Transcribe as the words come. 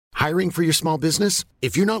Hiring for your small business?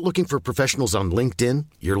 If you're not looking for professionals on LinkedIn,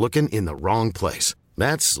 you're looking in the wrong place.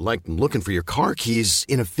 That's like looking for your car keys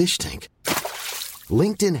in a fish tank.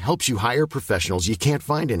 LinkedIn helps you hire professionals you can't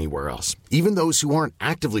find anywhere else, even those who aren't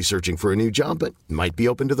actively searching for a new job but might be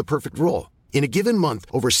open to the perfect role. In a given month,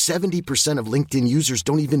 over 70% of LinkedIn users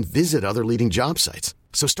don't even visit other leading job sites.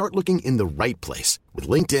 So start looking in the right place. With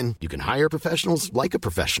LinkedIn, you can hire professionals like a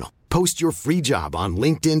professional. Post your free job on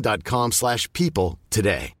linkedin.com/people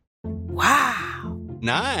today. Wow.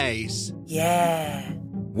 Nice. Yeah.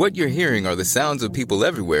 What you're hearing are the sounds of people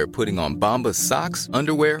everywhere putting on Bombas socks,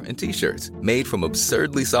 underwear, and T-shirts made from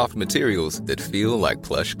absurdly soft materials that feel like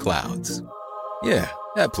plush clouds. Yeah,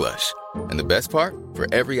 that plush. And the best part? For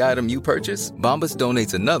every item you purchase, Bombas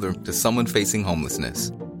donates another to someone facing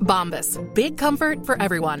homelessness. Bombas. Big comfort for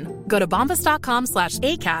everyone. Go to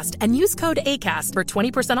bombas.com/ACAST and use code ACAST for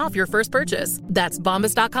 20% off your first purchase. That's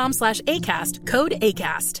bombas.com/ACAST. Code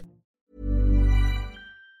ACAST.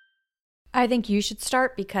 I think you should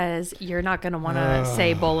start because you're not going to want to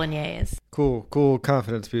say Bolognese. Cool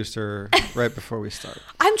confidence booster right before we start.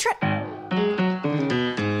 I'm trying.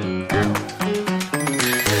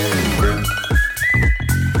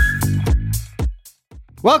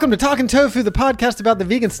 Welcome to Talkin' Tofu, the podcast about the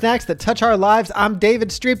vegan snacks that touch our lives. I'm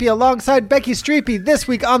David Streepy alongside Becky Streepy. This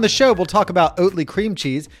week on the show, we'll talk about Oatly cream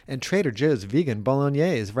cheese and Trader Joe's vegan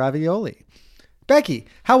Bolognese ravioli. Becky,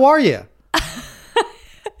 how are you?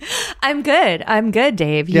 I'm good,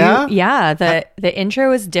 Dave. Yeah? The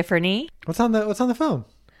intro is different-y. What's on the phone?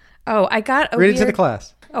 Oh, I got a Read it to the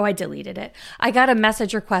class. Oh, I deleted it. I got a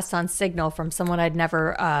message request on Signal from someone I'd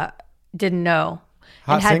never didn't know.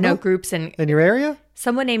 Hot and had Signal? no groups in your area?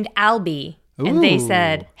 Someone named Albie. And they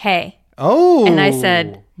said, hey. Oh. And I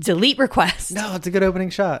said, delete request. No, it's a good opening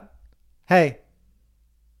shot. Hey.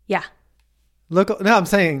 Yeah. Look, no, I'm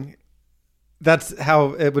saying that's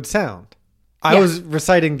how it would sound. I was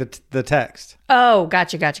reciting the text. Oh,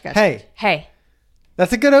 gotcha. Hey.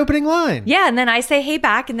 That's a good opening line. Yeah, and then I say hey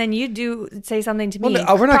back, and then you do say something to me.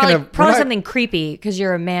 Well, we're not probably something creepy because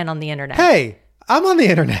you're a man on the internet. Hey, I'm on the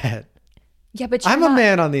internet. Yeah, but I'm a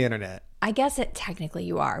man on the internet. I guess technically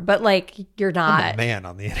you are, but like you're not. I'm a man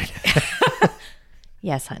on the internet.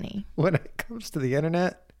 Yes, honey. When it comes to the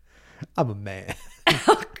internet, I'm a man.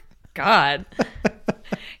 Oh, God.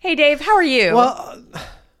 Hey, Dave, how are you? Well,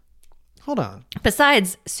 hold on.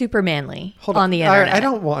 Besides super manly on the internet. I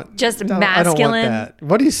don't want... Just masculine. I don't want that.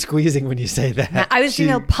 What are you squeezing when you say that? I was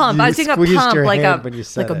doing a pump. I was doing a pump like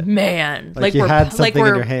a man. Like you had something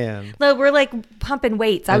in your hand. No, we're like pumping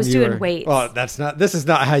weights. I was doing weights. Well, this is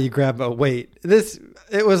not how you grab a weight.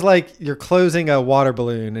 It was like you're closing a water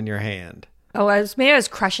balloon in your hand. Oh, I was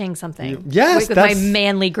crushing something. Yes. With my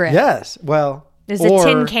manly grip. Yes. Well, there's a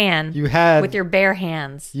tin can you had with your bare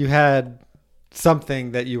hands. You had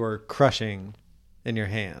something that you were crushing in your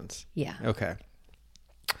hands. Yeah. Okay.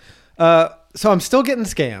 So I'm still getting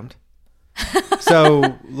scammed.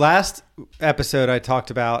 So last episode I talked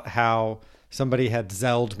about how somebody had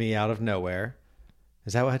Zelled me out of nowhere.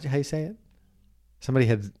 Is that how you say it? Somebody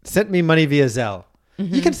had sent me money via Zelle.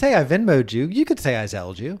 Mm-hmm. You can say I Venmo'd you. You could say I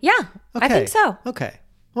Zelled you. Yeah, okay. I think so. Okay.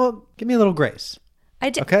 Well, give me a little grace. I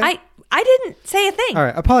did. Okay? I didn't say a thing. All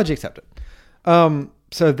right. Apology accepted.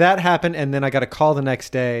 So that happened, and then I got a call the next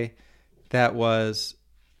day that was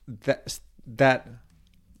that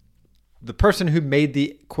the person who made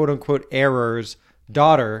the quote-unquote error's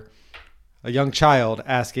daughter, a young child,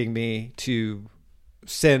 asking me to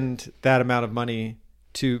send that amount of money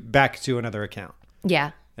back to another account.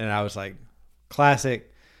 Yeah. And I was like, classic.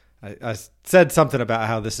 I said something about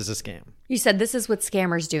how this is a scam. You said this is what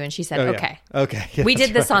scammers do, and she said, "Okay, okay." Yeah, we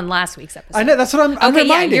did this on last week's episode. I know that's what I'm reminding.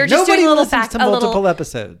 Yeah, you're just Nobody doing a little listens to multiple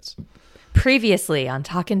episodes. Previously on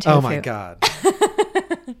Talkin' Tofu. Oh my God.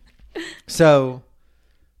 So,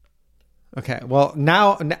 okay. Well,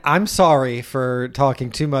 now I'm sorry for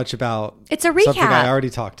talking too much about. It's a recap. Something I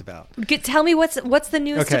already talked about. Tell me what's the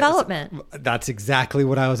newest development. So that's exactly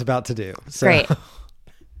what I was about to do. So, great.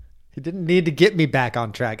 You didn't need to get me back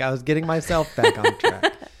on track. I was getting myself back on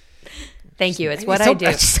track. Thank you. It's what I do.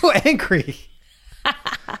 I'm so angry. I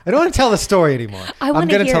don't want to tell the story anymore. I'm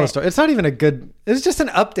going to tell the story. It's not even it's just an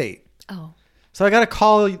update. Oh. So I got a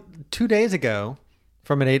call 2 days ago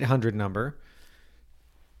from an 800 number.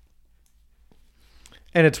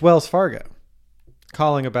 And it's Wells Fargo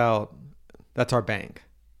calling about, that's our bank.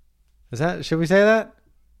 Should we say that?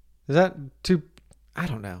 Is that too, I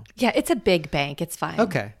don't know. Yeah, it's a big bank. It's fine.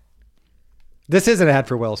 Okay. This is an ad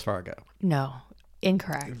for Wells Fargo. No,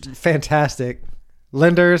 incorrect. Fantastic.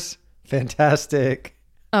 Lenders, fantastic.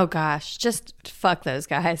 Oh gosh, just fuck those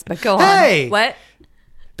guys. But go on. Hey! What?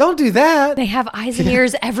 Don't do that. They have eyes and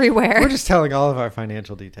ears everywhere. We're just telling all of our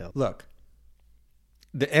financial details. Look,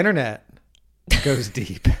 the internet goes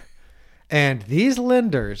deep. And these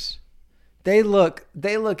lenders, they look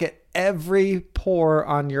at every pore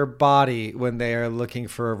on your body when they are looking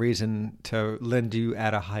for a reason to lend you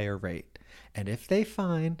at a higher rate. And if they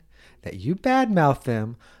find that you badmouth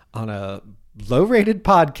them on a low-rated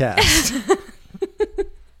podcast,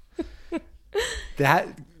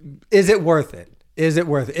 is it worth it? Is it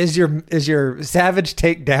worth it? Is your savage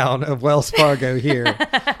takedown of Wells Fargo here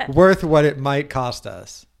worth what it might cost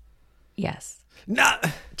us? Yes. No.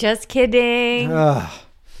 Just kidding.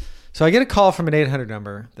 So I get a call from an 800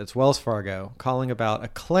 number that's Wells Fargo calling about a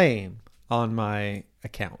claim on my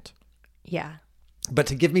account. Yeah. But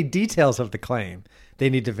to give me details of the claim, they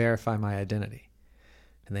need to verify my identity.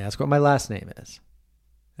 And they ask what my last name is.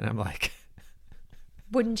 And I'm like...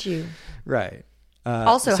 Wouldn't you? Right.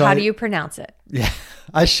 Also, how do you pronounce it? Yeah,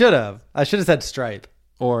 I should have said Stripe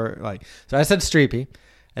or like, so I said Streepy,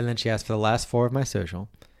 and then she asked for the last 4 of my social.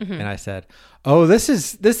 Mm-hmm. And I said, oh, this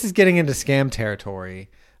is getting into scam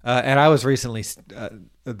territory. And I was recently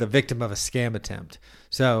the victim of a scam attempt.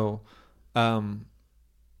 So, I'd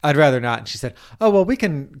rather not. And she said, oh, well, we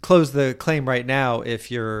can close the claim right now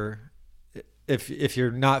if you're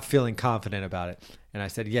not feeling confident about it. And I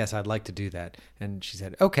said, yes, I'd like to do that. And she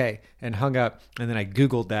said, okay, and hung up. And then I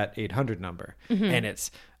Googled that 800 number. Mm-hmm. And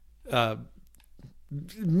it's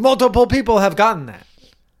multiple people have gotten that.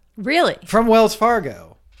 Really? From Wells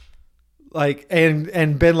Fargo. Like,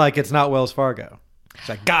 and been like, it's not Wells Fargo. It's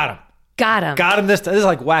like, got him. Got him this time. This is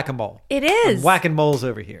like whack-a-mole. It is. I'm whacking moles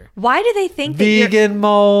over here. Why do they think vegan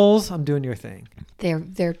moles? I'm doing your thing.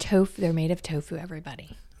 They're tofu. They're made of tofu,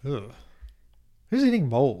 everybody. Ugh. Who's eating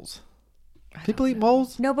moles? People eat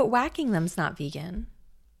moles? No, but whacking them's not vegan.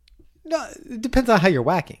 No, it depends on how you're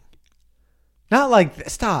whacking. Not like,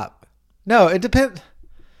 stop. No, it depends.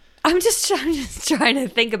 I'm just trying to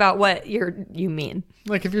think about what you mean.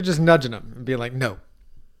 Like if you're just nudging them and being like, no.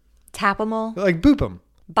 Tap them all? Like boop them.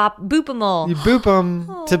 Boop them all. You boop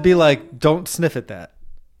them to be like, don't sniff at that.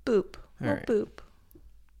 Boop. All right. Boop.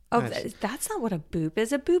 Oh, Nice. That's not what a boop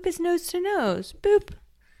is. A boop is nose to nose. Boop.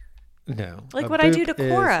 No. Like what I do to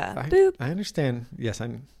Cora. Boop. I understand. Yes,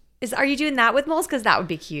 Are you doing that with moles? Because that would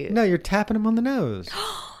be cute. No, you're tapping them on the nose.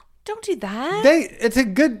 Don't do that.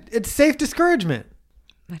 It's safe discouragement.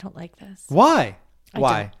 I don't like this. Why?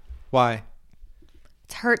 Why?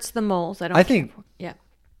 It hurts the moles. I think. Yeah.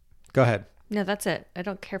 Go ahead. No, that's it. I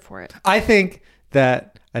don't care for it. I think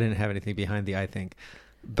that I didn't have anything behind the I think,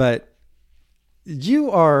 but you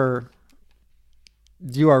are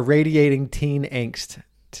radiating teen angst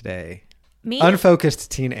today. Me? Unfocused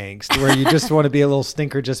teen angst, where you just want to be a little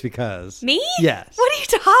stinker just because. Me? Yes. What are you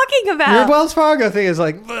talking about? Your Wells Fargo thing is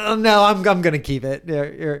like, well, no, I'm going to keep it.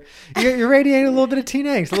 You're radiating a little bit of teen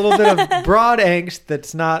angst, a little bit of broad angst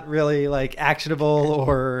that's not really like actionable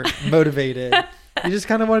or motivated. You just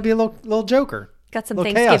kind of want to be a little joker. Got some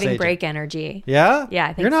Thanksgiving break energy. Yeah? Yeah,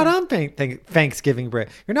 I think you're not so. on Thanksgiving break.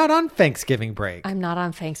 You're not on Thanksgiving break. I'm not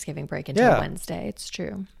on Thanksgiving break until Wednesday. It's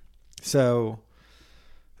true. So,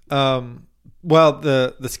 well,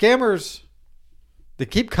 the scammers, they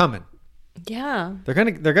keep coming. Yeah.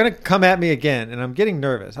 They're gonna come at me again, and I'm getting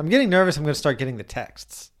nervous. I'm going to start getting the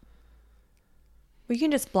texts. Well, you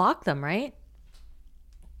can just block them, right?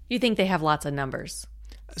 You think they have lots of numbers.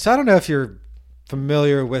 So I don't know if you're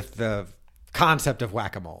familiar with the concept of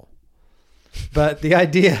whack-a-mole, but the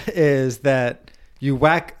idea is that you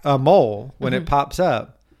whack a mole when it pops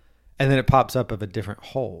up, and then it pops up of a different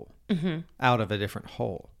hole, out of a different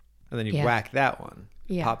hole. And then you whack that one,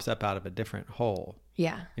 pops up out of a different hole.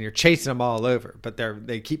 Yeah. And you're chasing them all over, but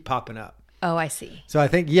they keep popping up. Oh, I see. So I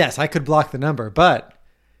think, yes, I could block the number, but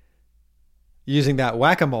using that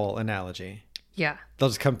whack-a-mole analogy, they'll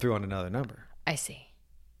just come through on another number. I see.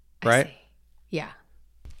 Right? See. Yeah.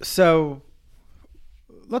 So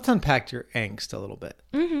let's unpack your angst a little bit.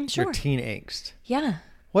 Sure. Your teen angst. Yeah.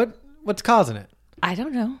 What's causing it? I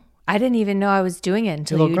don't know. I didn't even know I was doing it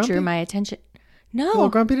until you drew my attention. No. A little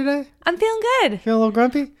grumpy today? I'm feeling good. Feeling a little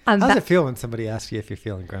grumpy? How does it feel when somebody asks you if you're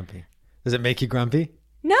feeling grumpy? Does it make you grumpy?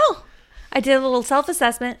 No. I did a little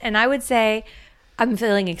self-assessment, and I would say I'm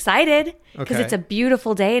feeling excited because it's a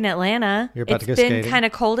beautiful day in Atlanta. You're about to go skating. skating. It's been kind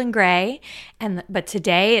of cold and gray, but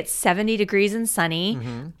today it's 70 degrees and sunny.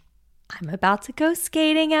 I'm about to go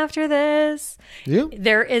skating after this. You?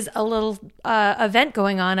 There is a little event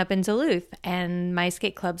going on up in Duluth, and my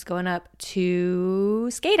skate club's going up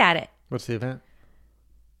to skate at it. What's the event?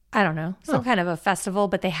 I don't know. Some kind of a festival,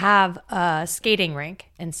 but they have a skating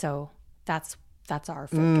rink, and so that's our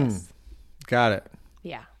focus. Got it.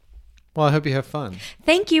 Yeah. Well, I hope you have fun.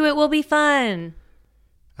 Thank you. It will be fun.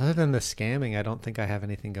 Other than the scamming, I don't think I have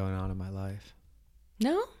anything going on in my life.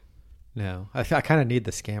 No? No. I kind of need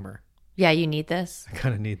the scammer. Yeah, you need this. I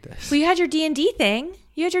kind of need this. Well, you had your D&D thing.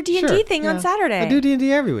 You had your D&D Sure, thing yeah. on Saturday. I do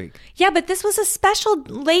D&D every week. Yeah, but this was a special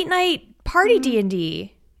late night party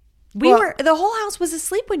D&D. The whole house was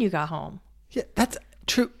asleep when you got home. Yeah, that's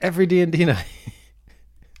true every D&D night.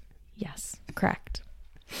 Yes, correct.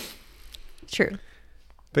 True.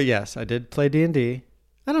 But yes, I did play D&D.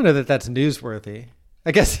 I don't know that that's newsworthy.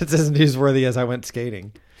 I guess it's as newsworthy as I went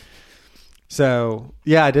skating. So,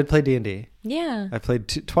 yeah, I did play D&D. Yeah. I played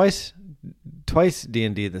twice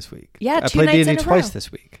D&D this week. Yeah, I 2 played nights D&D in a twice row.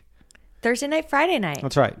 this week. Thursday night, Friday night.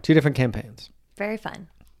 That's right. 2 different campaigns. Very fun.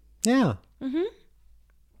 Yeah. Mm-hmm.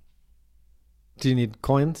 Do you need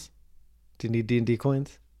coins? Do you need D&D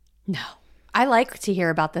coins? No. I like to hear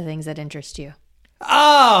about the things that interest you.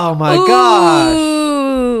 Oh my gosh.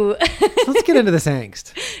 Ooh. Let's get into this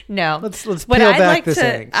angst. No. Let's What peel I'd back like this to,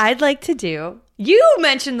 angst. I'd like to do. You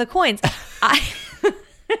mentioned the coins.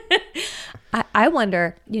 I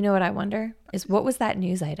wonder. You know what I wonder is what was that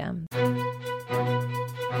news item?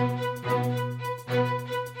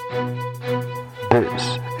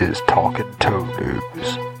 This is Talking Toe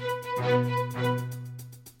News.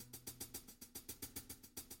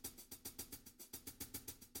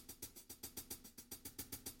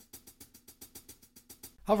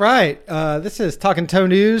 All right. This is Talking Toe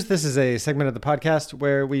News. This is a segment of the podcast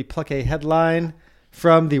where we pluck a headline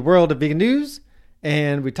from the world of vegan news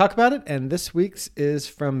and we talk about it. And this week's is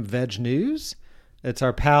from Veg News. It's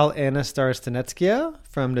our pal Anna Starostinetskia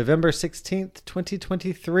from November 16th,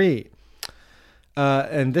 2023.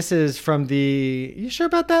 And this is from the You Sure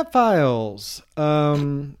About That files.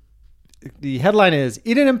 The headline is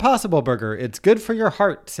Eat an Impossible Burger. It's good for your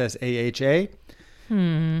heart, says AHA.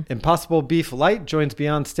 Impossible Beef Light joins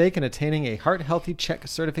Beyond Steak in attaining a Heart Healthy Check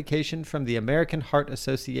certification from the American Heart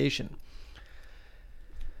Association.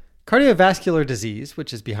 Cardiovascular disease,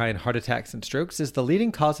 which is behind heart attacks and strokes, is the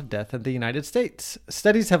leading cause of death in the United States.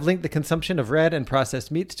 Studies have linked the consumption of red and processed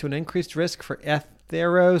meats to an increased risk for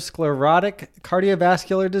atherosclerotic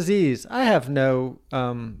cardiovascular disease. I have no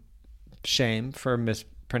shame for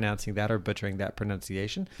mispronouncing that or butchering that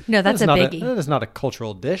pronunciation. No, that's a biggie. That is not a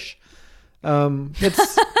cultural dish.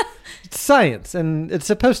 It's science, and it's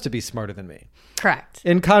supposed to be smarter than me. Correct.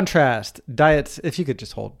 In contrast, diets, if you could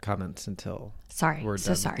just hold comments until Sorry. we're So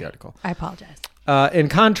done sorry. with the article. I apologize. In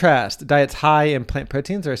contrast, diets high in plant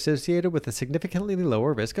proteins are associated with a significantly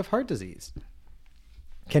lower risk of heart disease.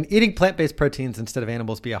 Can eating plant-based proteins instead of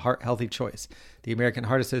animals be a heart-healthy choice? The American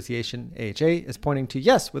Heart Association, AHA, is pointing to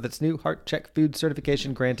yes with its new Heart Check food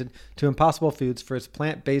certification granted to Impossible Foods for its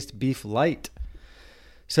plant-based beef light.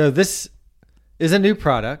 So this is a new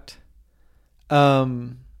product.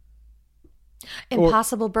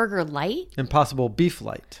 Impossible Burger Light? Impossible Beef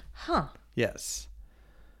Light. Huh. Yes.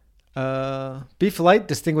 Beef Light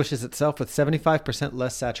distinguishes itself with 75%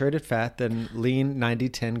 less saturated fat than lean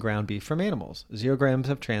 90-10 ground beef from animals, 0 grams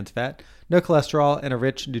of trans fat, no cholesterol, and a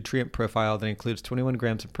rich nutrient profile that includes 21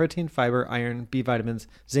 grams of protein, fiber, iron, B vitamins,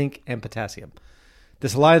 zinc, and potassium.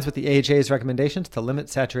 This aligns with the AHA's recommendations to limit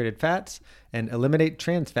saturated fats and eliminate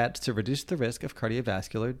trans fats to reduce the risk of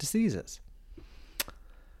cardiovascular diseases.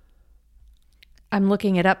 I'm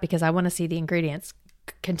looking it up because I want to see the ingredients.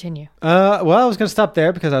 Continue. Well, I was going to stop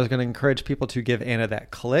there because I was going to encourage people to give Anna that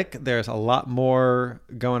click. There's a lot more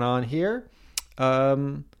going on here.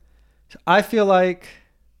 I feel like,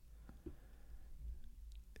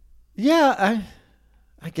 yeah,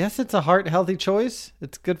 I guess it's a heart-healthy choice.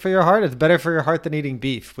 It's good for your heart. It's better for your heart than eating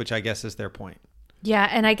beef, which I guess is their point. Yeah,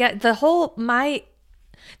 and I get the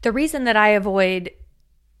reason that I avoid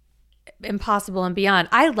Impossible and Beyond,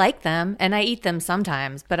 I like them and I eat them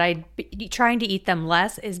sometimes, but trying to eat them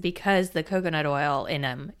less is because the coconut oil in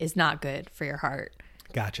them is not good for your heart.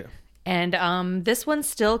 Gotcha. And this one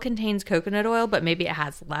still contains coconut oil, but maybe it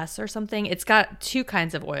has less or something. It's got 2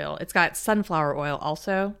 kinds of oil. It's got sunflower oil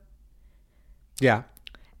also. Yeah.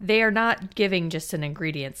 They are not giving just an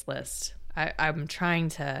ingredients list. I'm trying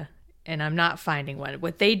to, and I'm not finding one.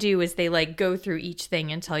 What they do is they go through each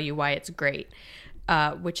thing and tell you why it's great,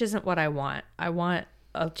 which isn't what I want. I want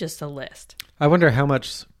just a list. I wonder how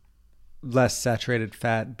much less saturated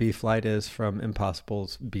fat Beef Light is from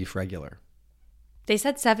Impossible's Beef Regular. They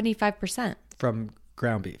said 75%. From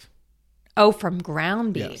ground beef. Oh, from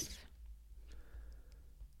ground beef. Yes.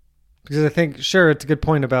 Because I think, sure, it's a good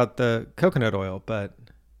point about the coconut oil, but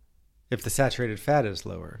if the saturated fat is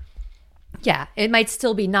lower. Yeah, it might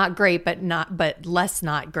still be not great, but less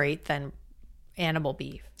not great than animal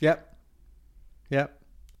beef. Yep.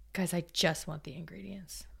 Guys, I just want the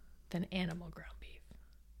ingredients. than animal ground beef.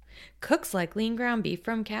 Cooks like lean ground beef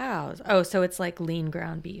from cows. Oh, so it's like lean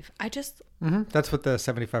ground beef. That's what the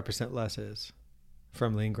 75% less is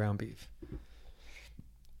from lean ground beef.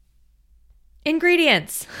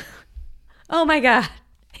 Ingredients. Oh my God.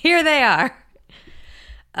 Here they are.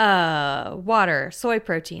 Water, soy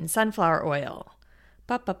protein, sunflower oil.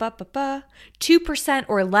 2%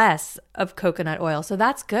 or less of coconut oil. So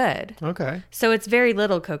that's good. Okay. So it's very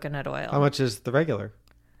little coconut oil. How much is the regular?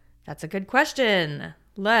 That's a good question.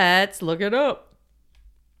 Let's look it up.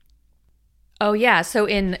 Oh yeah, so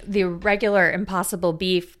in the regular Impossible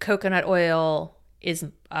beef, coconut oil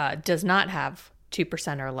does not have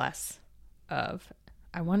 2% or less of.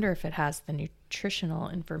 I wonder if it has the nutritional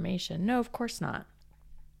information. No, of course not.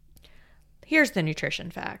 Here's the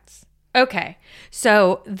nutrition facts. Okay,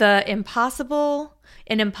 so an Impossible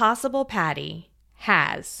patty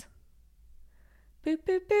has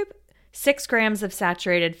 6 grams of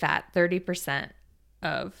saturated fat, 30%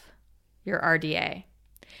 of your RDA.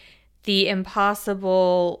 The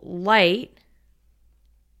Impossible Light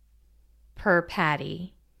per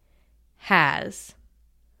patty has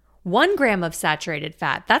 1 gram of saturated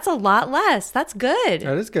fat. That's a lot less. That's good.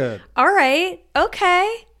 That is good. All right.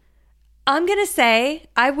 Okay. I'm going to say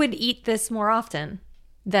I would eat this more often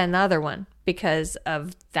than the other one because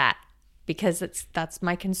of that. Because that's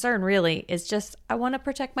my concern really, is just I want to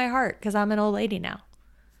protect my heart because I'm an old lady now.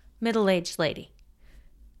 Middle-aged lady.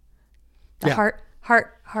 Heart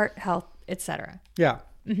health, etc. Yeah.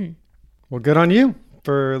 Mm-hmm. Well, good on you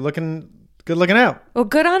for looking out. Well,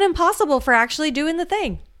 good on Impossible for actually doing the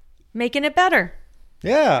thing. Making it better.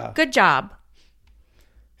 Yeah. Good job.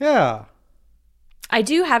 Yeah. I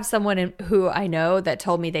do have someone who I know that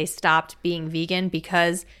told me they stopped being vegan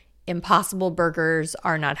because Impossible burgers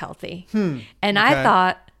are not healthy. And okay. I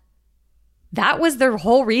thought that was their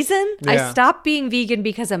whole reason. Yeah. I stopped being vegan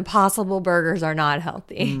because Impossible burgers are not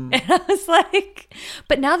healthy. And I was like,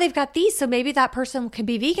 but now they've got these, so maybe that person can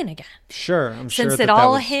be vegan again. Sure. I'm sure Since it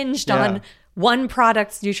all hinged on one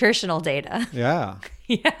product's nutritional data. Yeah.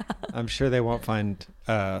 Yeah. I'm sure they won't find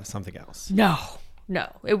something else. No.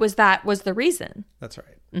 That was the reason. That's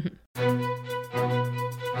right. Mm-hmm.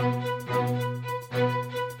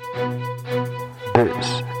 This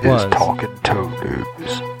is Talking Toe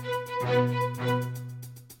News.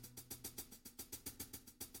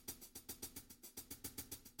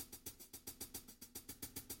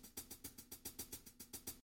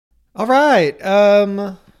 All right.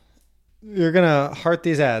 You're going to heart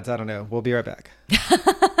these ads. I don't know. We'll be right back.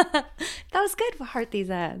 That was good for heart these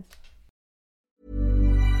ads.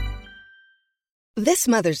 This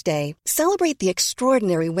Mother's Day, celebrate the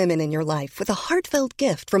extraordinary women in your life with a heartfelt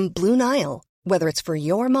gift from Blue Nile. Whether it's for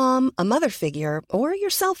your mom, a mother figure, or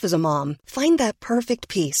yourself as a mom, find that perfect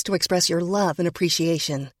piece to express your love and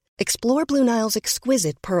appreciation. Explore Blue Nile's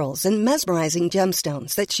exquisite pearls and mesmerizing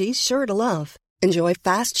gemstones that she's sure to love. Enjoy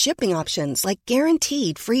fast shipping options like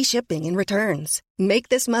guaranteed free shipping and returns. Make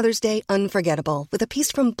this Mother's Day unforgettable with a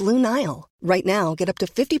piece from Blue Nile. Right now, get up to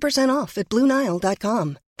 50% off at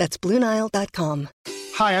BlueNile.com. That's BlueNile.com.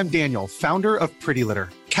 Hi, I'm Daniel, founder of Pretty Litter.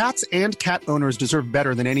 Cats and cat owners deserve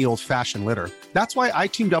better than any old-fashioned litter. That's why I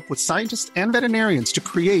teamed up with scientists and veterinarians to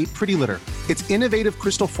create Pretty Litter. Its innovative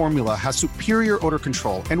crystal formula has superior odor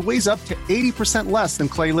control and weighs up to 80% less than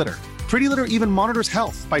clay litter. Pretty Litter even monitors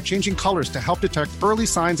health by changing colors to help detect early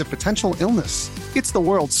signs of potential illness. It's the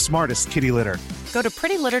world's smartest kitty litter. Go to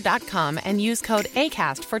prettylitter.com and use code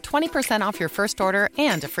ACAST for 20% off your first order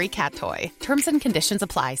and a free cat toy. Terms and conditions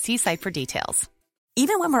apply. See site for details.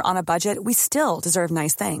 Even when we're on a budget, we still deserve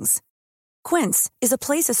nice things. Quince is a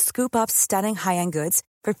place to scoop up stunning high-end goods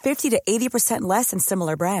for 50 to 80% less than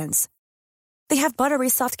similar brands. They have buttery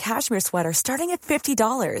soft cashmere sweaters starting at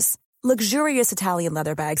 $50, luxurious Italian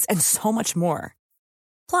leather bags, and so much more.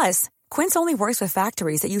 Plus, Quince only works with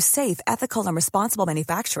factories that use safe, ethical, and responsible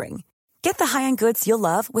manufacturing. Get the high-end goods you'll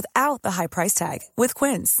love without the high price tag with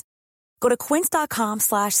Quince. Go to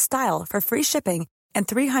quince.com/style for free shipping and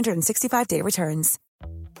 365-day returns.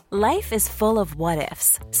 Life is full of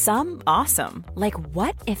what-ifs. Some awesome, like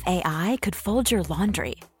what if AI could fold your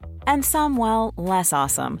laundry? And some, well, less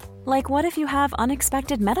awesome, like what if you have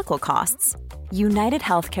unexpected medical costs? United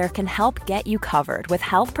Healthcare can help get you covered with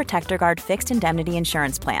Health Protector Guard fixed indemnity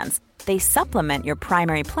insurance plans. They supplement your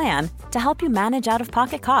primary plan to help you manage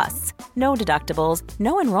out-of-pocket costs. No deductibles,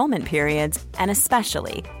 no enrollment periods, and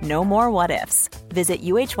especially no more what-ifs. Visit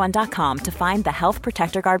uh1.com to find the Health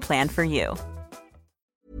Protector Guard plan for you.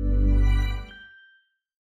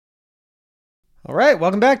 All right,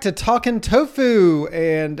 welcome back to Talkin' Tofu.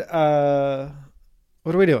 And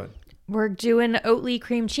what are we doing? We're doing Oatly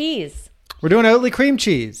cream cheese. We're doing Oatly cream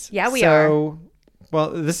cheese. Yeah, we are. Well,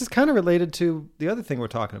 this is kind of related to the other thing we're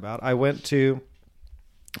talking about. I went to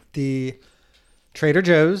the Trader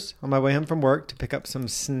Joe's on my way home from work to pick up some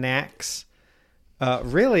snacks.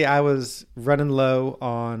 Really, I was running low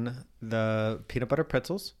on the peanut butter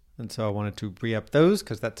pretzels. And so I wanted to re-up those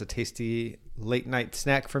because that's a tasty late night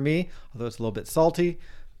snack for me, although it's a little bit salty.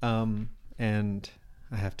 And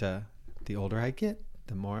I have to, the older I get,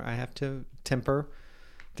 the more I have to temper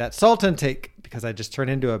that salt intake because I just turn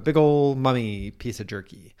into a big old mummy piece of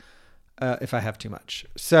jerky if I have too much.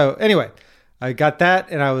 So anyway, I got that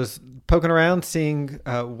and I was poking around seeing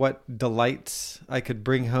what delights I could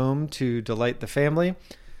bring home to delight the family.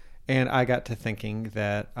 And I got to thinking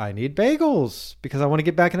that I need bagels because I want to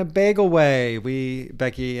get back in a bagel way.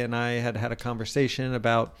 Becky and I had a conversation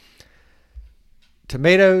about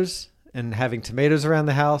tomatoes and having tomatoes around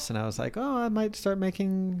the house. And I was like, I might start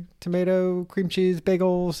making tomato cream cheese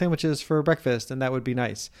bagel sandwiches for breakfast. And that would be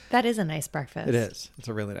nice. That is a nice breakfast. It is. It's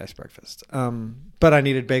a really nice breakfast. But I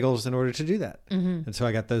needed bagels in order to do that. Mm-hmm. And so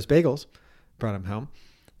I got those bagels, brought them home.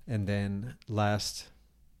 And then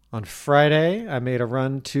on Friday, I made a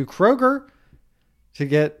run to Kroger to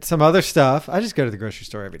get some other stuff. I just go to the grocery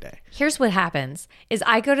store every day. Here's what happens is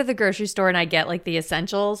I go to the grocery store and I get like the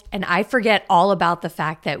essentials and I forget all about the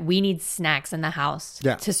fact that we need snacks in the house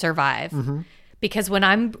to survive. Mm-hmm. Because when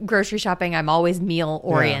I'm grocery shopping, I'm always meal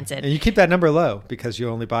oriented. Yeah. And you keep that number low because you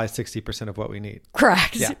only buy 60% of what we need.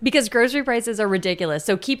 Correct. Yeah. Because grocery prices are ridiculous.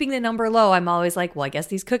 So keeping the number low, I'm always like, well, I guess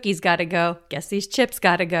these cookies got to go. Guess these chips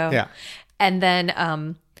got to go. Yeah. And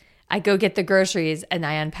then I go get the groceries and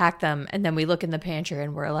I unpack them. And then we look in the pantry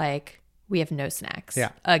and we're like, we have no snacks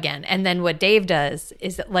again. And then what Dave does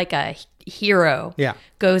is like a hero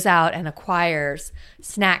goes out and acquires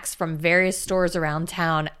snacks from various stores around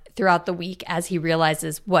town throughout the week as he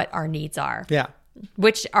realizes what our needs are. Yeah.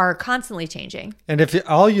 Which are constantly changing. And if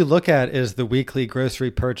all you look at is the weekly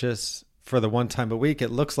grocery purchase for the one time a week, it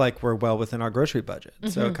looks like we're well within our grocery budget.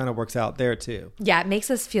 Mm-hmm. So it kind of works out there too. Yeah, it makes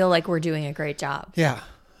us feel like we're doing a great job. Yeah.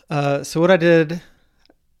 So what I did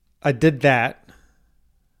that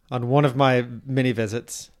on one of my mini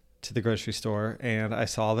visits to the grocery store, and I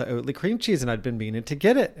saw the Oatly cream cheese, and I'd been meaning to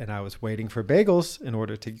get it, and I was waiting for bagels in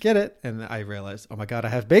order to get it, and I realized, oh my God, I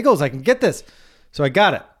have bagels, I can get this. So I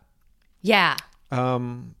got it. Yeah.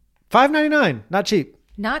 $5.99, not cheap.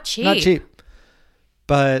 Not cheap. Not cheap.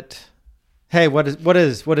 But hey, what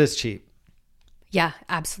is cheap? Yeah,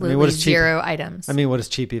 absolutely. Zero items. I mean, what does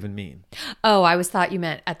cheap even mean? Oh, I thought you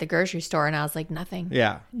meant at the grocery store, and I was like, nothing.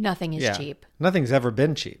 Yeah. Nothing is cheap. Nothing's ever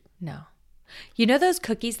been cheap. No. You know those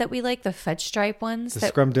cookies that we like, the fudge stripe ones? The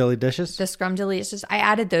Scrumdiddly dishes? The Scrumdiddly dishes. I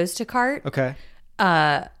added those to cart. Okay.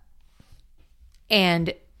 And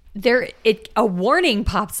a warning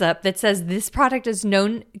pops up that says this product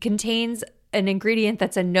contains an ingredient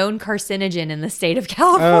that's a known carcinogen in the state of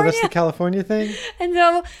California. Oh, that's the California thing? And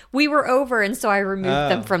so we were over, and so I removed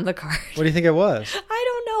them from the cart. What do you think it was? I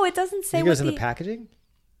don't know. It doesn't say what it was in the packaging?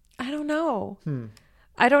 I don't know.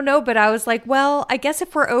 I don't know, but I was like, well, I guess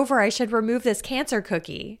if we're over, I should remove this cancer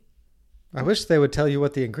cookie. I wish they would tell you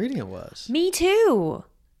what the ingredient was. Me too.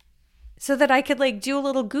 So that I could like do a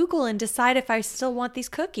little Google and decide if I still want these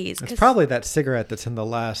cookies. It's probably that cigarette that's in the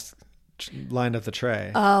last line of the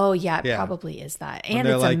tray. Oh, yeah, it probably is that. And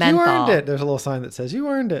it's like, a menthol. You earned it. There's a little sign that says, you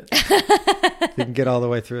earned it. You can get all the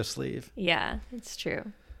way through a sleeve. Yeah, it's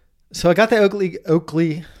true. So I got the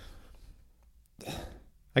Oatly.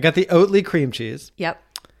 I got the Oatly cream cheese. Yep.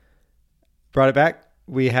 Brought it back.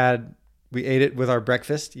 We ate it with our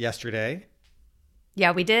breakfast yesterday.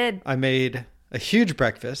 Yeah, we did. I made a huge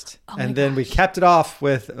breakfast, and then we capped it off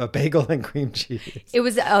with a bagel and cream cheese. It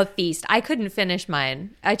was a feast. I couldn't finish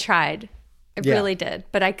mine. I tried. I really did.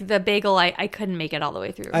 But the bagel, I couldn't make it all the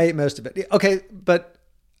way through. I ate most of it. Okay, but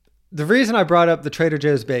the reason I brought up the Trader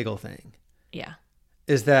Joe's bagel thing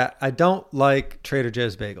is that I don't like Trader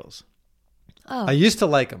Joe's bagels. Oh. I used to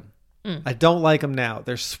like them. I don't like them now.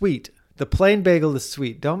 They're sweet. The plain bagel is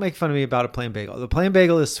sweet. Don't make fun of me about a plain bagel. The plain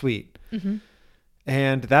bagel is sweet. Mm-hmm.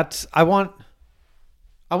 And I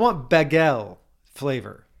want bagel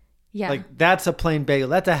flavor. Yeah. Like that's a plain bagel.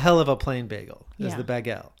 That's a hell of a plain bagel is the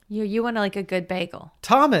bagel. You want like a good bagel.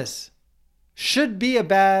 Thomas should be a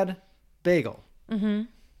bad bagel. Mm-hmm.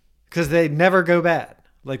 Because they never go bad.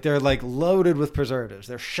 Like they're like loaded with preservatives.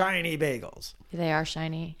 They're shiny bagels. They are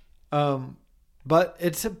shiny. But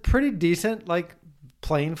it's a pretty decent like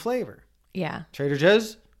plain flavor. Yeah. Trader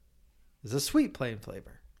Joe's is a sweet plain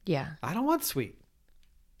flavor. Yeah. I don't want sweet.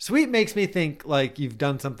 Sweet makes me think like you've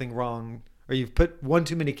done something wrong or you've put one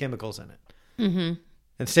too many chemicals in it. Mm-hmm. And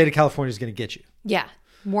the state of California is going to get you. Yeah.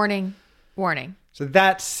 Warning. So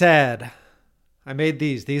that said, I made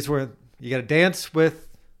these. These were, you got to dance with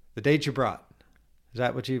the date you brought. Is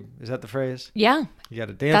that the phrase? Yeah. You got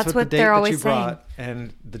to dance with the date that you brought.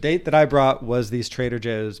 And the date that I brought was these Trader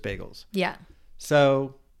Joe's bagels. Yeah.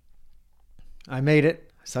 So I made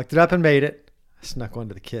it, sucked it up and made it. I snuck one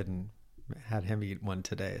to the kid and had him eat one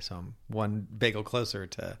today. So I'm one bagel closer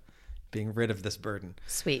to being rid of this burden.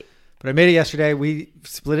 Sweet. But I made it yesterday. We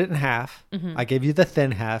split it in half. Mm-hmm. I gave you the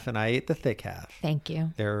thin half and I ate the thick half. Thank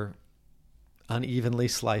you. They're unevenly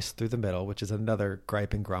sliced through the middle, which is another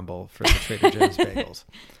gripe and grumble for the Trader Joe's bagels.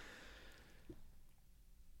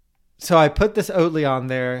 So I put this Oatly on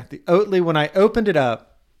there. The Oatly, when I opened it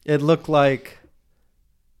up, it looked like,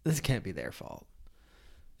 this can't be their fault.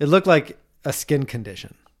 It looked like a skin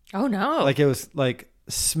condition. Oh no. Like it was like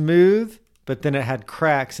smooth, but then it had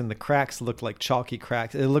cracks and the cracks looked like chalky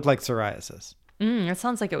cracks. It looked like psoriasis. It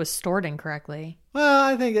sounds like it was stored incorrectly. Well,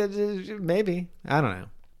 I think maybe. I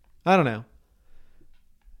don't know.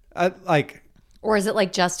 Or is it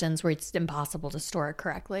like Justin's where it's impossible to store it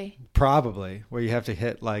correctly? Probably, where you have to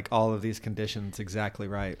hit like all of these conditions exactly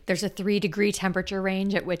right. There's a 3-degree temperature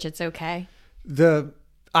range at which it's okay.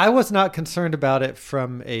 I was not concerned about it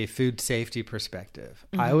from a food safety perspective.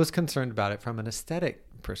 Mm-hmm. I was concerned about it from an aesthetic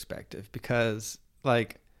perspective because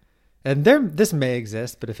this may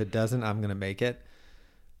exist, but if it doesn't, I'm going to make it.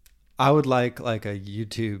 I would like a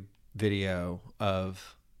YouTube video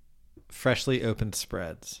of freshly opened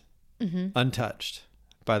spreads, untouched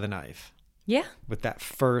by the knife. Yeah. With that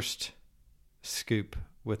first scoop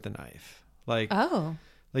with the knife. Like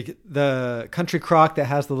the country crock that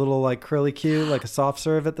has the little like curly Q, like a soft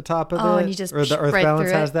serve at the top of it. And you just or the Earth right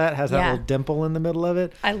Balance has that little dimple in the middle of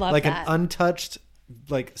it. I love like that. An untouched,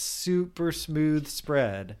 like super smooth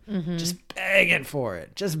spread. Mm-hmm. Just begging for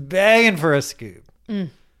it. Just begging for a scoop. Mm.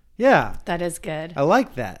 Yeah. That is good. I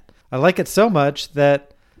like that. I like it so much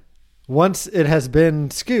that once it has been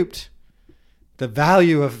scooped, the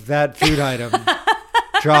value of that food item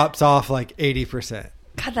drops off like 80%.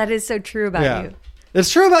 God, that is so true about you. It's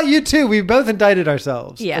true about you too. We both indicted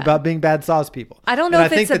ourselves about being bad sauce people. I don't know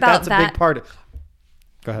if it's about that. That's a big part of.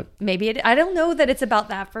 Go ahead. Maybe I don't know that it's about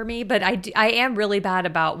that for me, but I am really bad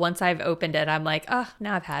about once I've opened it, I'm like, oh,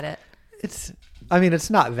 now I've had it. It's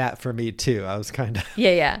not that for me too. I was kind of.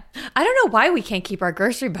 Yeah. I don't know why we can't keep our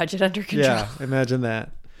grocery budget under control. Yeah, imagine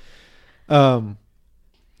that.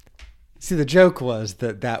 See, the joke was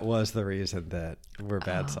that was the reason that we're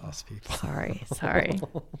bad sauce people. Sorry.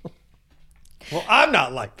 Well, I'm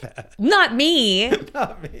not like that. Not me.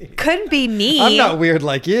 Not me. Couldn't be me. I'm not weird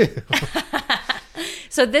like you.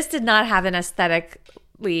 So this did not have an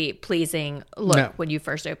aesthetically pleasing look when you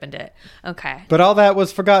first opened it. Okay. But all that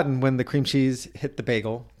was forgotten when the cream cheese hit the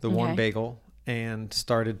bagel, the warm bagel, and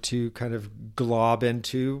started to kind of glob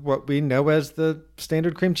into what we know as the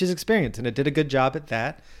standard cream cheese experience. And it did a good job at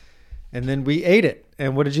that. And then we ate it.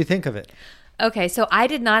 And what did you think of it? Okay, so I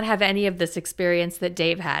did not have any of this experience that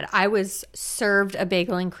Dave had. I was served a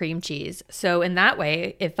bagel and cream cheese. So in that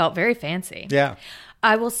way, it felt very fancy. Yeah.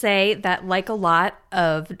 I will say that like a lot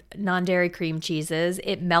of non-dairy cream cheeses,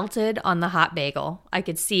 it melted on the hot bagel. I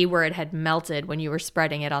could see where it had melted when you were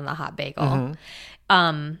spreading it on the hot bagel.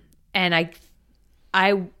 Mm-hmm. And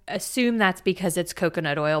I assume that's because it's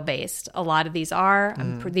coconut oil based. A lot of these are.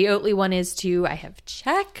 The Oatly one is too. I have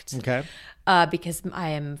checked. Okay. Because I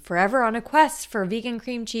am forever on a quest for vegan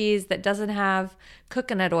cream cheese that doesn't have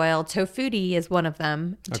coconut oil. Tofutti is one of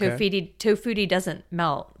them. Okay. Tofutti doesn't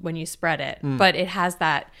melt when you spread it, but it has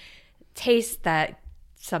that taste that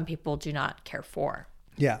some people do not care for.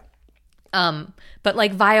 Yeah. But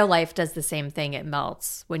like Violife does the same thing. It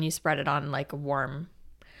melts when you spread it on like a warm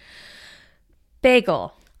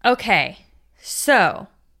bagel. Okay. So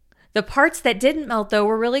the parts that didn't melt, though,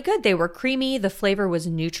 were really good. They were creamy. The flavor was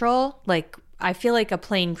neutral. Like, I feel like a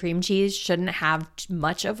plain cream cheese shouldn't have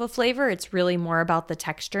much of a flavor. It's really more about the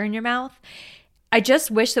texture in your mouth. I just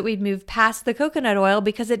wish that we'd move past the coconut oil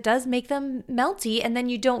because it does make them melty, and then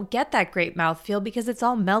you don't get that great mouthfeel because it's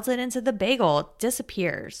all melted into the bagel. It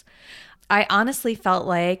disappears. I honestly felt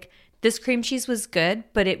like this cream cheese was good,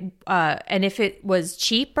 but and if it was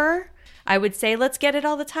cheaper, I would say let's get it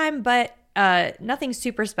all the time, but nothing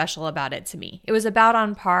super special about it to me. It was about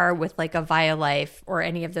on par with like a Violife or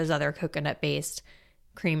any of those other coconut-based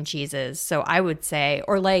cream cheeses. So I would say,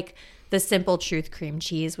 or like the Simple Truth cream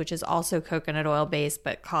cheese, which is also coconut oil-based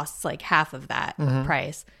but costs like half of that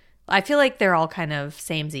price. I feel like they're all kind of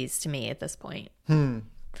samesies to me at this point.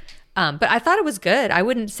 But I thought it was good. I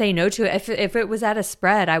wouldn't say no to it. If it was at a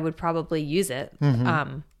spread, I would probably use it.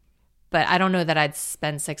 But I don't know that I'd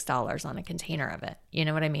spend $6 on a container of it. You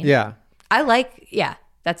know what I mean? Yeah.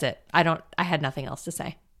 That's it. I had nothing else to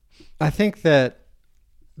say. I think that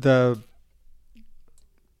the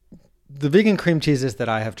vegan cream cheeses that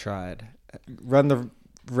I have tried run the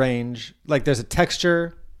range. Like there's a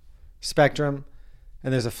texture spectrum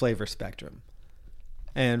and there's a flavor spectrum.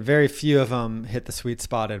 And very few of them hit the sweet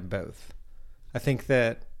spot in both. I think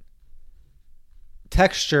that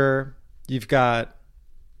texture, you've got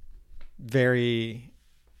very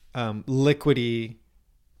liquidy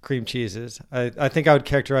cream cheeses. I think I would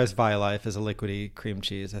characterize Violife as a liquidy cream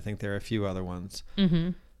cheese. I think there are a few other ones.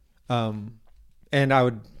 Mm-hmm. And I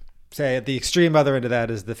would say at the extreme other end of that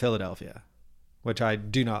is the Philadelphia, which I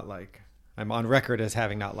do not like. I'm on record as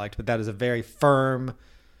having not liked, but that is a very firm,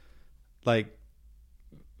 like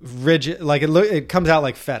rigid, like it comes out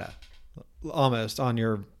like feta almost on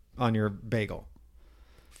your bagel.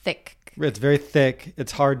 Thick. It's very thick.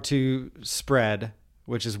 It's hard to spread,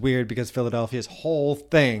 which is weird because Philadelphia's whole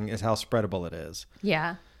thing is how spreadable it is.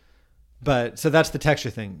 Yeah. But so that's the texture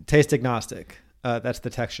thing. Taste agnostic. That's the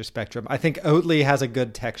texture spectrum. I think Oatly has a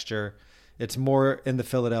good texture. It's more in the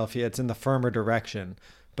Philadelphia. It's in the firmer direction,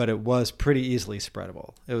 but it was pretty easily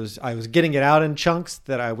spreadable. I was getting it out in chunks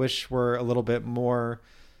that I wish were a little bit more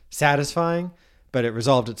satisfying, but it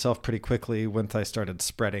resolved itself pretty quickly once I started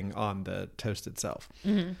spreading on the toast itself.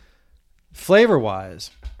 Mm-hmm. Flavor-wise,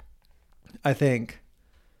 I think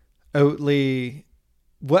Oatly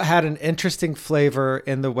had an interesting flavor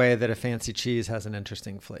in the way that a fancy cheese has an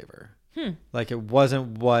interesting flavor. Like it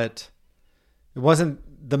wasn't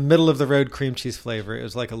the middle of the road cream cheese flavor. It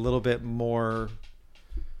was like a little bit more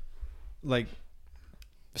like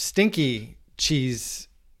stinky cheese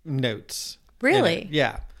notes. Really?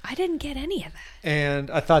 Yeah. I didn't get any of that.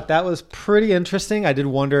 And I thought that was pretty interesting. I did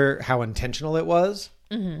wonder how intentional it was,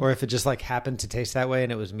 or if it just like happened to taste that way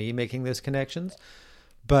and it was me making those connections.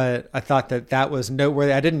 But I thought that was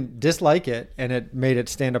noteworthy. I didn't dislike it, and it made it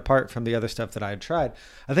stand apart from the other stuff that I had tried.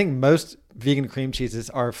 I think most vegan cream cheeses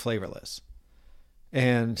are flavorless.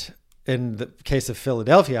 And in the case of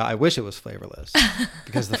Philadelphia, I wish it was flavorless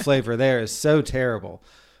because the flavor there is so terrible.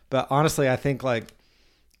 But honestly, I think like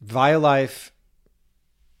Violife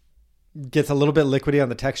gets a little bit liquidy on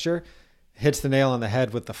the texture, hits the nail on the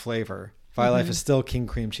head with the flavor. Violife is still king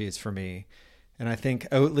cream cheese for me. And I think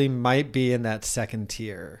Oatly might be in that second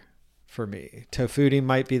tier for me. Tofutti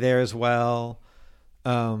might be there as well.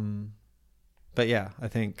 But yeah, I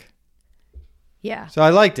think. Yeah. So I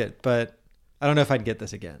liked it, but I don't know if I'd get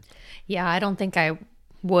this again. Yeah, I don't think I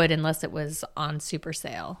would unless it was on super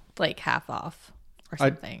sale, like half off or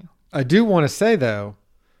something. I do want to say though,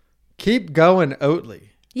 keep going Oatly.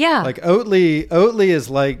 Yeah. Like Oatly is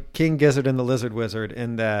like King Gizzard and the Lizard Wizard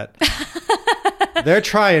in that they're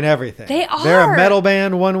trying everything. They are. They're a metal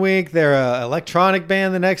band one week. They're an electronic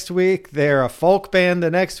band the next week. They're a folk band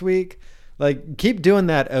the next week. Like, keep doing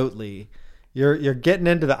that, Oatly. You're getting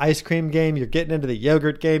into the ice cream game. You're getting into the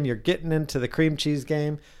yogurt game. You're getting into the cream cheese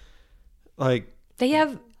game. Like, they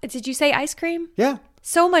have. Did you say ice cream? Yeah.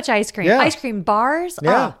 So much ice cream. Yeah. Ice cream bars.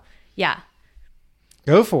 Yeah. Oh, yeah.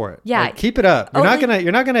 Go for it. Yeah. Like, keep it up. You're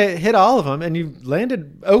not gonna hit all of them, and you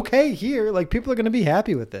landed okay here. Like, people are gonna be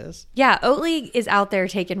happy with this. Yeah, Oatly is out there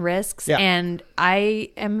taking risks, and I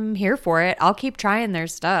am here for it. I'll keep trying their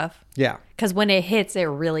stuff. Yeah. Because when it hits, it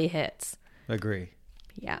really hits. Agree.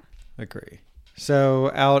 Yeah. Agree.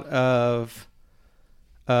 So out of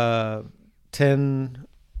 10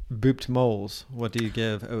 booped moles, what do you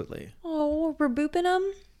give Oatly? Oh, we're booping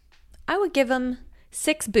them? I would give them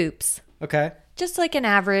 6 boops. Okay. Just like an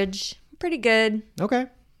average. Pretty good. Okay.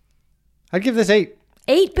 I'd give this 8.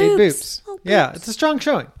 8 boops? 8 boops. Oh, boops. Yeah, it's a strong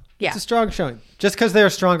showing. Yeah. It's a strong showing. Just because there are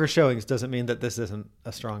stronger showings doesn't mean that this isn't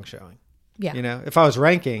a strong showing. Yeah. You know, if I was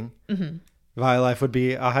ranking, Violife would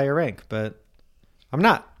be a higher rank, but I'm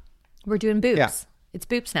not. We're doing boops. Yeah. It's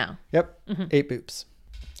boops now. Yep. 8 boops.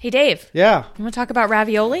 Hey, Dave. Yeah. You want to talk about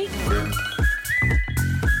ravioli?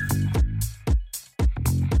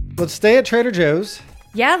 Let's stay at Trader Joe's.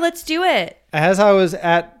 Yeah, let's do it. As I was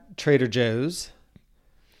at Trader Joe's,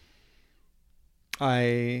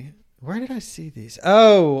 where did I see these?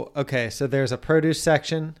 Oh, okay. So there's a produce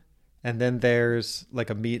section, and then there's like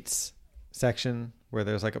a meats section where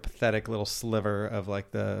there's like a pathetic little sliver of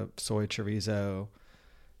like the soy chorizo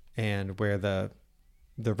and where the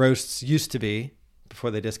roasts used to be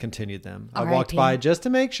before they discontinued them. I walked by just to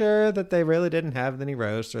make sure that they really didn't have any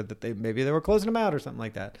roasts, or that maybe they were closing them out or something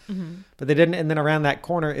like that. But they didn't. And then around that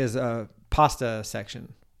corner is a pasta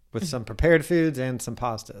section with some prepared foods and some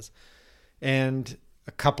pastas. And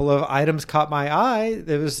a couple of items caught my eye.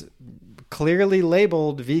 It was clearly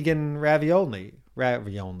labeled vegan ravioli.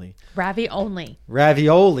 Ravioli.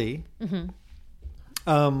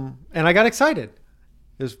 And I got excited.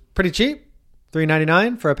 It was pretty cheap.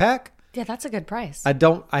 $3.99 for a pack. Yeah, that's a good price.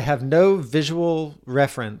 I have no visual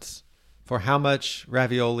reference for how much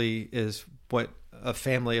ravioli is what a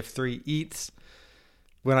family of 3 eats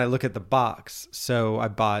when I look at the box. So I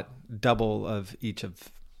bought double of each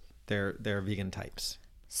of their vegan types.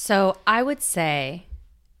 So I would say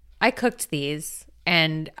I cooked these,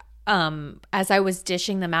 and as I was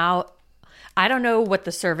dishing them out, I don't know what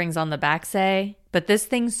the servings on the back say, but this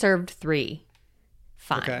thing served 3.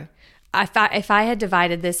 Fine. Okay. If I had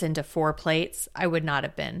divided this into 4 plates, I would not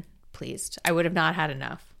have been pleased. I would have not had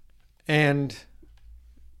enough. And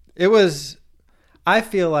it was, I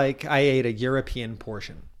feel like I ate a European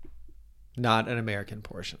portion, not an American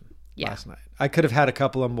portion last night. I could have had a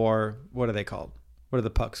couple of more, what are they called? What are the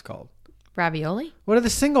pucks called? Ravioli? What are the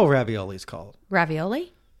single raviolis called?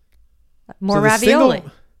 Ravioli? More ravioli.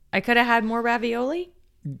 I could have had more ravioli.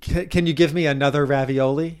 Can you give me another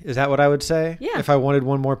ravioli? Is that what I would say? Yeah. If I wanted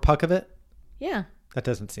one more puck of it? Yeah. That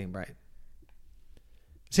doesn't seem right.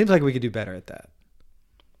 Seems like we could do better at that.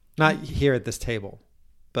 Not here at this table,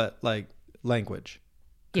 but like language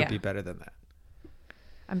could be better than that.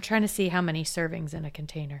 I'm trying to see how many servings in a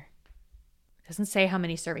container. It doesn't say how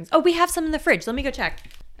many servings. Oh, we have some in the fridge. Let me go check.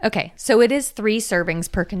 Okay, so it is 3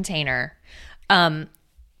 servings per container.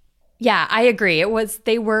 Yeah, I agree.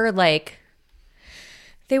 They were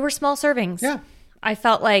small servings. Yeah. I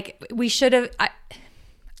felt like we should have,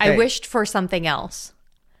 I wished for something else.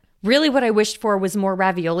 Really what I wished for was more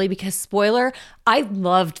ravioli because, spoiler, I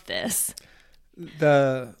loved this.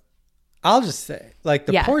 I'll just say, like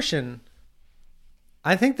the portion,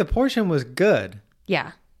 I think the portion was good.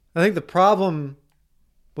 Yeah. I think the problem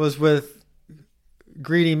was with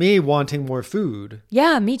greedy me wanting more food.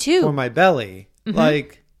 Yeah, me too. For my belly. Mm-hmm.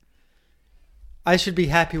 Like, I should be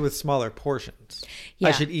happy with smaller portions. Yeah.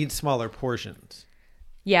 I should eat smaller portions.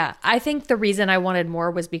 Yeah. I think the reason I wanted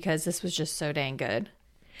more was because this was just so dang good.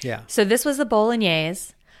 Yeah. So this was the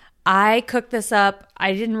Bolognese. I cooked this up.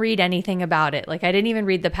 I didn't read anything about it. Like, I didn't even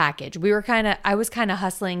read the package. I was kind of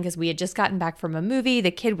hustling because we had just gotten back from a movie.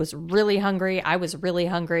 The kid was really hungry. I was really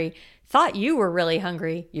hungry. Thought you were really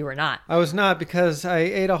hungry. You were not. I was not, because I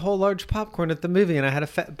ate a whole large popcorn at the movie and I had a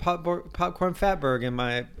popcorn fatberg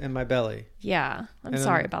in my belly. Yeah. I'm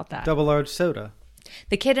sorry about that. Double large soda.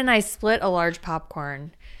 The kid and I split a large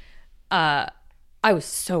popcorn. I was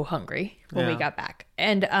so hungry when we got back.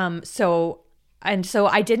 And so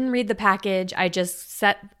I didn't read the package. I just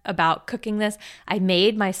set about cooking this. I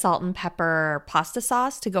made my salt and pepper pasta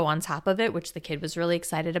sauce to go on top of it, which the kid was really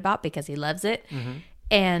excited about because he loves it. Mm-hmm.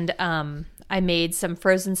 And I made some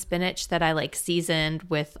frozen spinach that I seasoned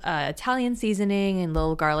with Italian seasoning and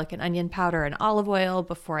little garlic and onion powder and olive oil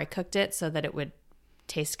before I cooked it so that it would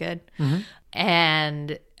taste good. Mm-hmm.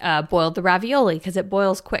 And boiled the ravioli because it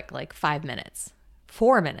boils quick, like 5 minutes.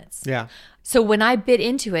 4 minutes. Yeah. So when I bit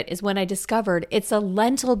into it is when I discovered it's a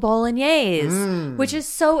lentil bolognese, which is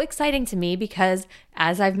so exciting to me because,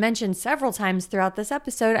 as I've mentioned several times throughout this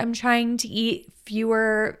episode, I'm trying to eat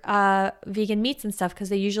fewer vegan meats and stuff because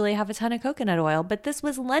they usually have a ton of coconut oil. But this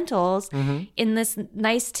was lentils in this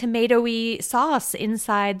nice tomatoey sauce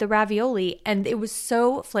inside the ravioli, and it was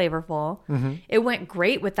so flavorful. Mm-hmm. It went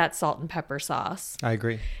great with that salt and pepper sauce. I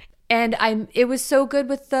agree. And it was so good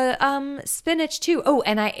with the spinach too. Oh,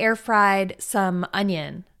 and I air fried some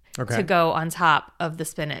onion to go on top of the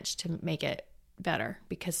spinach to make it better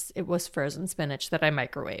because it was frozen spinach that I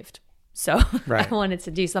microwaved. So I wanted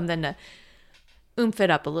to do something to oomph it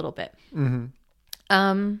up a little bit.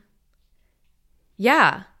 Mm-hmm.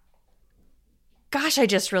 Yeah. Gosh, I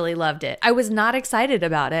just really loved it. I was not excited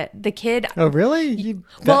about it. The kid... Oh, really? You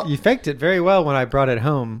faked it very well when I brought it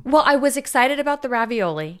home. Well, I was excited about the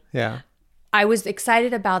ravioli. Yeah. I was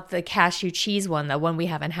excited about the cashew cheese one, the one we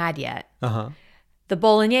haven't had yet. Uh-huh. The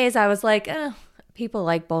bolognese, I was like, people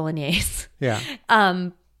like bolognese. Yeah.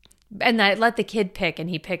 And I let the kid pick, and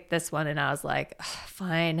he picked this one, and I was like,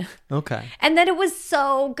 fine. Okay. And then it was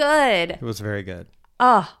so good. It was very good.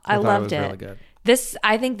 Oh, I loved it. It was really good.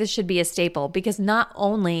 I think this should be a staple because not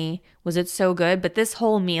only was it so good, but this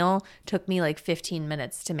whole meal took me 15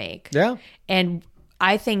 minutes to make. Yeah. And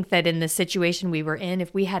I think that in the situation we were in,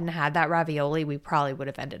 if we hadn't had that ravioli, we probably would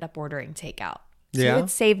have ended up ordering takeout. So it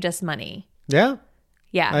saved us money. Yeah.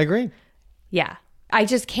 Yeah. I agree. Yeah. I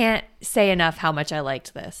just can't say enough how much I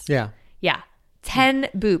liked this. Yeah. Yeah. 10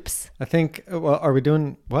 boops. I think, well, are we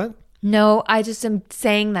doing what? No, I just am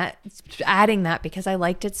saying that, adding that because I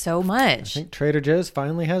liked it so much. I think Trader Joe's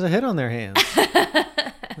finally has a hit on their hands.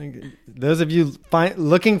 Those of you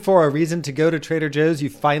looking for a reason to go to Trader Joe's, you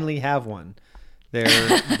finally have one. Their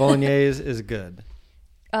bolognese is good.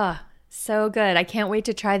 So good. I can't wait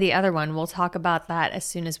to try the other one. We'll talk about that as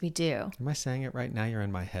soon as we do. Am I saying it right now? You're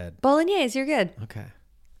in my head. Bolognese, you're good. Okay.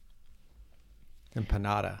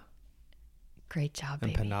 Empanada. Great job,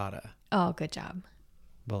 baby. Empanada. Oh, good job.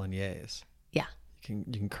 Bolognese. Yeah. You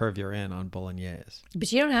can curve your in on bolognese.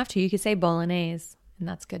 But you don't have to. You could say bolognese, and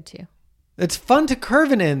that's good too. It's fun to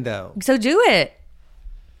curve an in, though. So do it.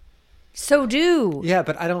 So do. Yeah,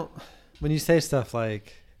 but I don't... When you say stuff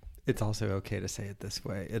like... It's also okay to say it this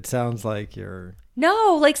way. It sounds like you're...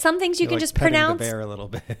 No, like some things you can like just petting pronounce the bear a little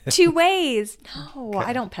bit. 2 ways. No, Okay.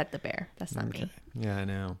 I don't pet the bear. That's not me. Yeah, I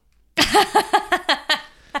know.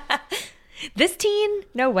 This teen?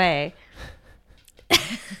 No way.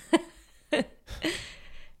 Do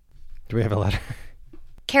we have a letter?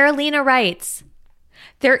 Carolina writes,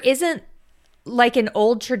 there isn't like an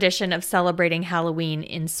old tradition of celebrating Halloween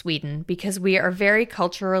in Sweden because we are very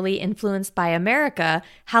culturally influenced by America.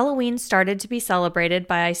 Halloween started to be celebrated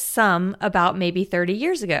by some about maybe 30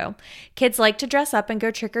 years ago. Kids like to dress up and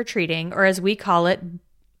go trick-or-treating, or as we call it,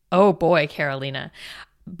 oh boy, Carolina,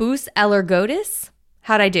 bus eller godis?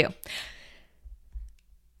 How'd I do?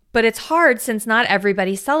 But it's hard since not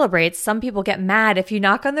everybody celebrates. Some people get mad if you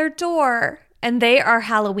knock on their door, and they are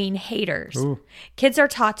Halloween haters. Ooh. Kids are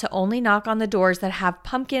taught to only knock on the doors that have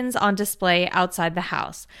pumpkins on display outside the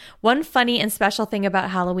house. One funny and special thing about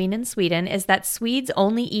Halloween in Sweden is that Swedes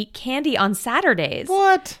only eat candy on Saturdays.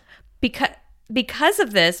 What? Because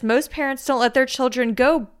of this, most parents don't let their children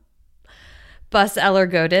go bus eller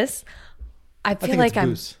godis. I feel like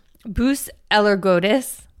I'm bus eller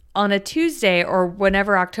godis. On a Tuesday or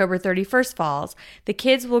whenever October 31st falls, the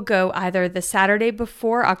kids will go either the Saturday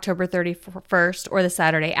before October 31st or the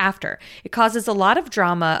Saturday after. It causes a lot of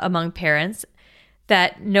drama among parents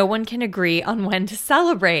that no one can agree on when to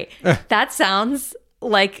celebrate. That sounds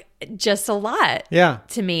like just a lot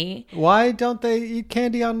to me. Why don't they eat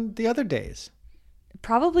candy on the other days?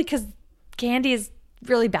 Probably because candy is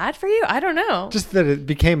really bad for you. I don't know. Just that it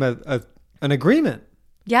became an agreement.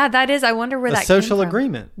 Yeah, that is. I wonder where that came from. A social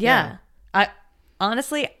agreement. Yeah.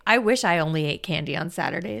 Honestly, I wish I only ate candy on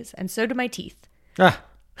Saturdays, and so do my teeth. Ah.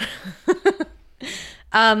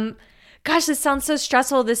 Gosh, this sounds so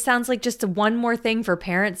stressful. This sounds like just one more thing for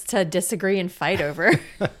parents to disagree and fight over.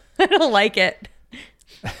 I don't like it.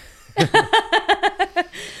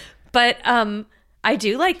 But I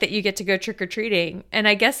do like that you get to go trick-or-treating, and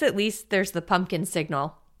I guess at least there's the pumpkin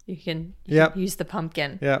signal. You can use the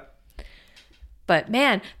pumpkin. Yep. But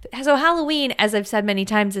man, so Halloween, as I've said many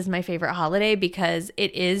times, is my favorite holiday because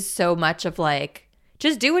it is so much of like,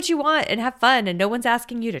 just do what you want and have fun. And no one's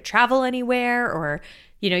asking you to travel anywhere or,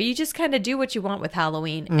 you just kind of do what you want with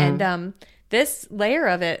Halloween. Mm-hmm. And this layer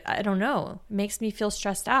of it, I don't know, makes me feel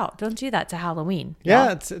stressed out. Don't do that to Halloween. Yeah,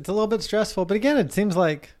 y'all. it's a little bit stressful. But again, it seems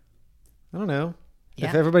like, I don't know,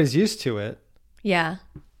 if everybody's used to it,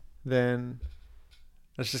 then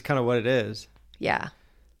that's just kind of what it is. Yeah.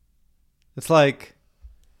 It's like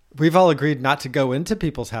we've all agreed not to go into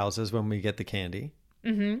people's houses when we get the candy.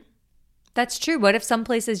 Mm-hmm. That's true. What if some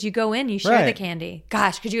places you go in, you share the candy?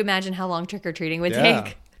 Gosh, could you imagine how long trick-or-treating would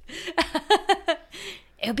take?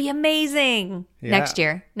 It would be amazing. Yeah.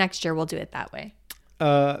 Next year we'll do it that way.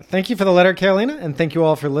 Thank you for the letter, Carolina, and thank you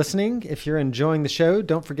all for listening. If you're enjoying the show,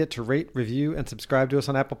 don't forget to rate, review, and subscribe to us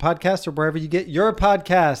on Apple Podcasts or wherever you get your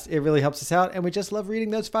podcast. It really helps us out, and we just love reading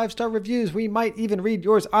those 5-star reviews. We might even read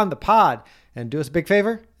yours on the pod. And do us a big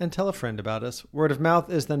favor and tell a friend about us. Word of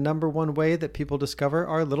mouth is the #1 way that people discover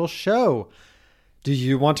our little show. Do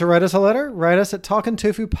you want to write us a letter? Write us at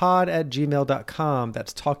talkingtofupod@gmail.com.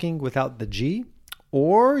 That's talking without the G.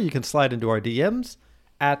 Or you can slide into our DMs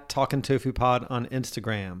at talkingtofupod on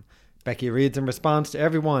Instagram. Becky reads and responds to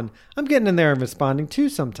everyone. I'm getting in there and responding too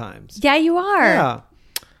sometimes. Yeah, you are. Yeah.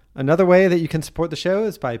 Another way that you can support the show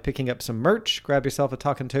is by picking up some merch. Grab yourself a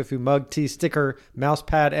Talkin' Tofu mug, tea, sticker, mouse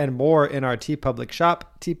pad, and more in our TeePublic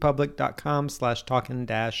shop,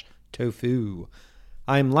 teepublic.com/talkin-tofu.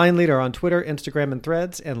 I'm Line Leader on Twitter, Instagram, and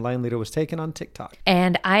Threads, and Line Leader was taken on TikTok.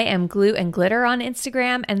 And I am Glue and Glitter on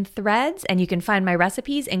Instagram and Threads, and you can find my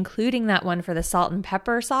recipes, including that one for the salt and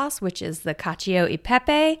pepper sauce, which is the cacio e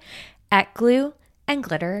pepe, at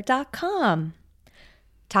glueandglitter.com.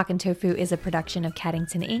 Talkin' Tofu is a production of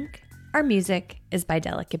Caddington Inc. Our music is by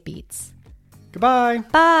Delicate Beats. Goodbye.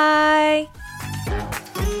 Bye.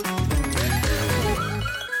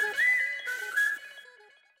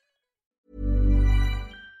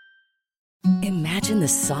 Imagine the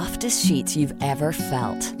softest sheets you've ever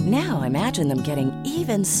felt. Now imagine them getting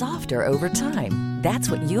even softer over time.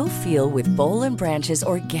 That's what you'll feel with Bowl and Branch's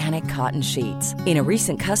organic cotton sheets. In a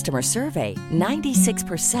recent customer survey,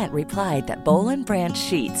 96% replied that Bowl and Branch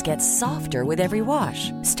sheets get softer with every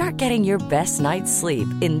wash. Start getting your best night's sleep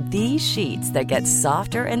in these sheets that get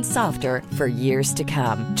softer and softer for years to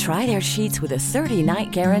come. Try their sheets with a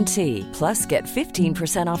 30-night guarantee. Plus, get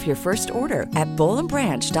 15% off your first order at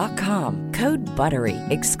bowlandbranch.com. Code BUTTERY.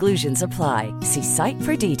 Exclusions apply. See site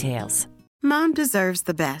for details. Mom deserves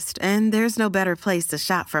the best, and there's no better place to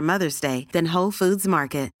shop for Mother's Day than Whole Foods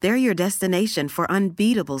Market. They're your destination for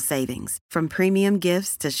unbeatable savings, from premium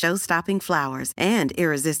gifts to show-stopping flowers and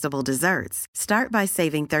irresistible desserts. Start by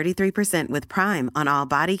saving 33% with Prime on all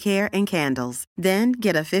body care and candles. Then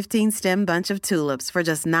get a 15-stem bunch of tulips for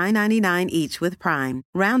just $9.99 each with Prime.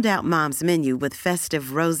 Round out Mom's menu with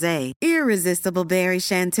festive rosé, irresistible berry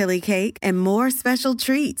chantilly cake, and more special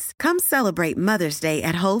treats. Come celebrate Mother's Day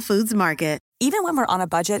at Whole Foods Market. Even when we're on a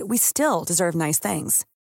budget, we still deserve nice things.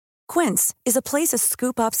 Quince is a place to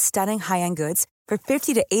scoop up stunning high-end goods for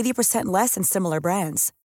 50 to 80% less than similar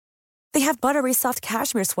brands. They have buttery soft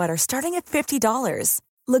cashmere sweaters starting at $50,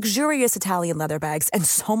 luxurious Italian leather bags, and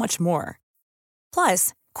so much more.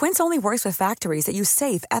 Plus, Quince only works with factories that use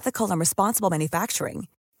safe, ethical, and responsible manufacturing.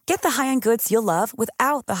 Get the high-end goods you'll love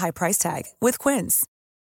without the high price tag with Quince.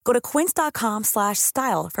 Go to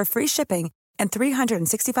quince.com/style for free shipping and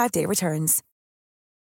 365-day returns.